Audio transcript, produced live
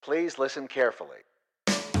Please listen carefully.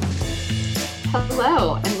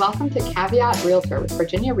 Hello, and welcome to Caveat Realtor with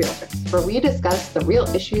Virginia Realtors, where we discuss the real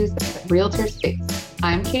issues that realtors face.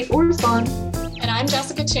 I'm Kate Orsson. And I'm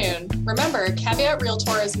Jessica Toon. Remember, Caveat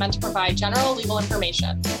Realtor is meant to provide general legal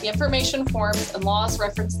information. The information, forms, and laws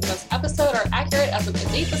referenced in this episode are accurate as of the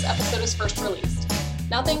date this episode is first released.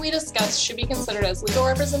 Nothing we discuss should be considered as legal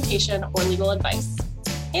representation or legal advice.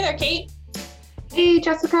 Hey there, Kate. Hey,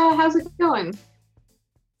 Jessica. How's it going?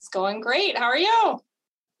 It's going great. How are you?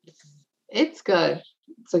 It's good.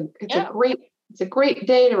 It's a great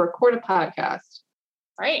day to record a podcast.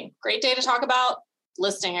 Right. Great day to talk about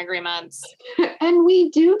listing agreements. And we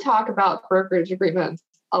do talk about brokerage agreements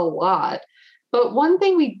a lot. But one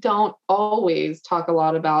thing we don't always talk a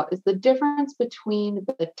lot about is the difference between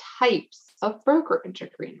the types of brokerage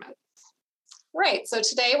agreements. Right. So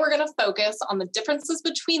today we're going to focus on the differences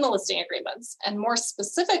between the listing agreements, and more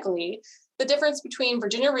specifically, the difference between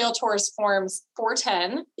Virginia Realtor's Forms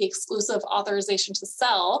 410, the exclusive authorization to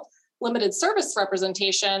sell, limited service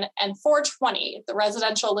representation, and 420, the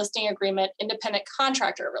residential listing agreement independent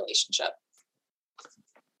contractor relationship.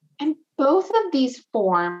 And both of these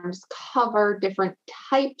forms cover different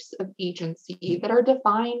types of agency that are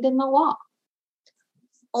defined in the law.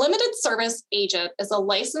 A limited service agent is a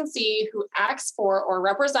licensee who acts for or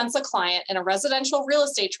represents a client in a residential real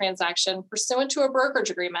estate transaction pursuant to a brokerage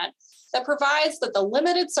agreement that provides that the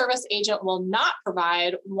limited service agent will not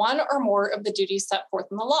provide one or more of the duties set forth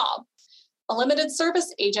in the law. A limited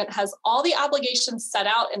service agent has all the obligations set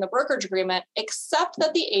out in the brokerage agreement, except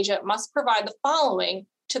that the agent must provide the following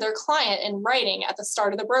to their client in writing at the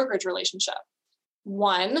start of the brokerage relationship.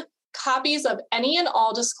 1, copies of any and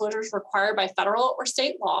all disclosures required by federal or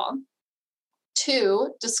state law.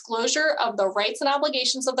 2, disclosure of the rights and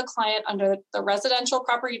obligations of the client under the Residential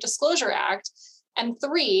Property Disclosure Act. And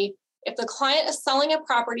 3, if the client is selling a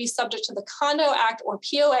property subject to the Condo Act or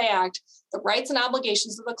POA Act, the rights and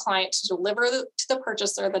obligations of the client to deliver to the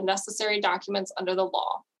purchaser the necessary documents under the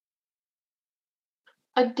law.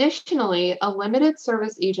 Additionally, a limited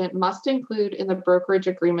service agent must include in the brokerage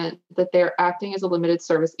agreement that they're acting as a limited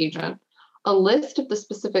service agent, a list of the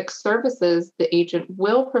specific services the agent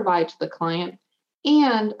will provide to the client,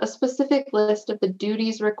 and a specific list of the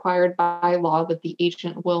duties required by law that the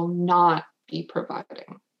agent will not be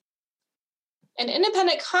providing. An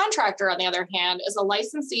independent contractor, on the other hand, is a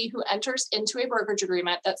licensee who enters into a brokerage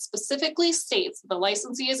agreement that specifically states the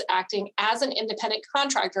licensee is acting as an independent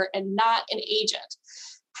contractor and not an agent,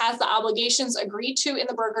 has the obligations agreed to in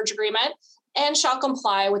the brokerage agreement, and shall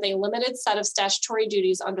comply with a limited set of statutory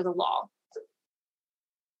duties under the law.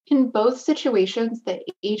 In both situations, the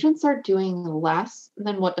agents are doing less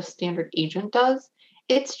than what a standard agent does.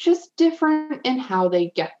 It's just different in how they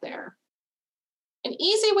get there. An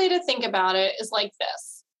easy way to think about it is like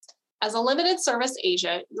this. As a limited service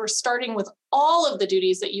agent, you're starting with all of the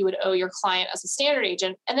duties that you would owe your client as a standard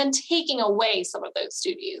agent and then taking away some of those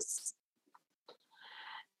duties.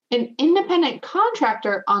 An independent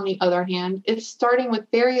contractor, on the other hand, is starting with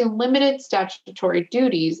very limited statutory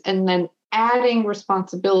duties and then adding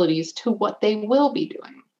responsibilities to what they will be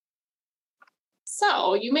doing.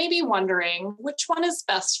 So you may be wondering, which one is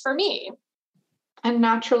best for me? And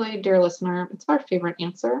naturally, dear listener, it's our favorite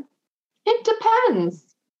answer. It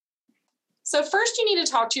depends. So first, you need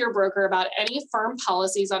to talk to your broker about any firm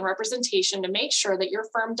policies on representation to make sure that your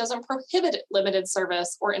firm doesn't prohibit limited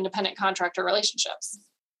service or independent contractor relationships.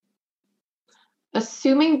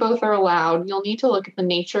 Assuming both are allowed, you'll need to look at the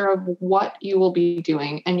nature of what you will be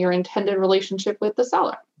doing and your intended relationship with the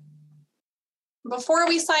seller. Before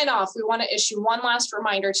we sign off, we want to issue one last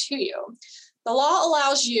reminder to you. The law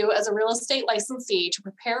allows you as a real estate licensee to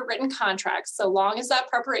prepare written contracts so long as that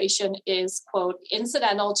preparation is, quote,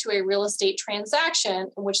 incidental to a real estate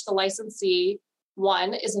transaction in which the licensee,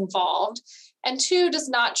 1, is involved, and 2, does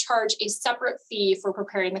not charge a separate fee for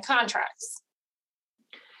preparing the contracts.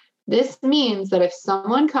 This means that if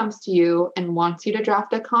someone comes to you and wants you to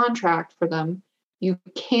draft a contract for them, you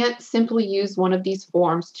can't simply use one of these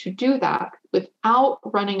forms to do that without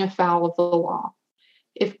running afoul of the law.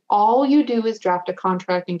 If all you do is draft a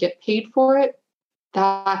contract and get paid for it,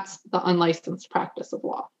 that's the unlicensed practice of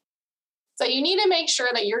law. So you need to make sure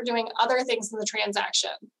that you're doing other things in the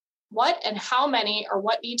transaction. What and how many or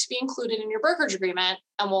what need to be included in your brokerage agreement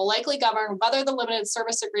and will likely govern whether the limited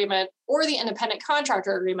service agreement or the independent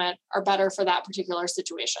contractor agreement are better for that particular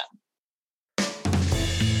situation.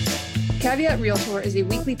 Caveat Realtor is a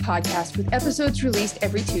weekly podcast with episodes released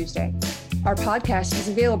every Tuesday. Our podcast is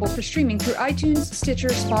available for streaming through iTunes, Stitcher,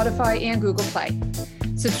 Spotify, and Google Play.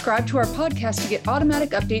 Subscribe to our podcast to get automatic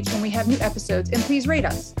updates when we have new episodes, and please rate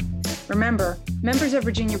us. Remember, members of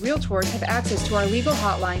Virginia Realtors have access to our legal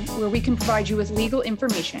hotline where we can provide you with legal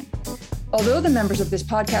information. Although the members of this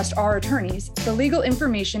podcast are attorneys, the legal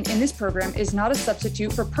information in this program is not a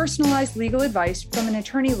substitute for personalized legal advice from an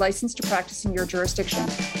attorney licensed to practice in your jurisdiction.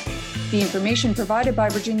 The information provided by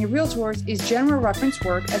Virginia Realtors is general reference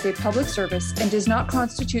work as a public service and does not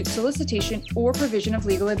constitute solicitation or provision of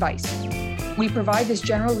legal advice. We provide this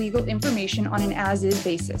general legal information on an as-is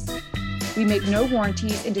basis. We make no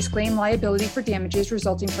warranties and disclaim liability for damages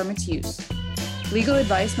resulting from its use. Legal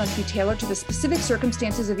advice must be tailored to the specific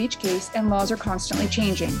circumstances of each case, and laws are constantly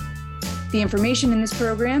changing. The information in this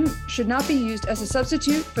program should not be used as a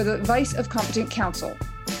substitute for the advice of competent counsel.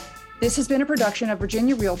 This has been a production of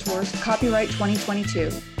Virginia Realtors, copyright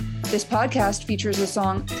 2022. This podcast features the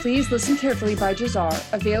song Please Listen Carefully by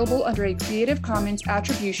Jahzzar, available under a Creative Commons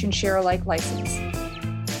Attribution Share-alike license.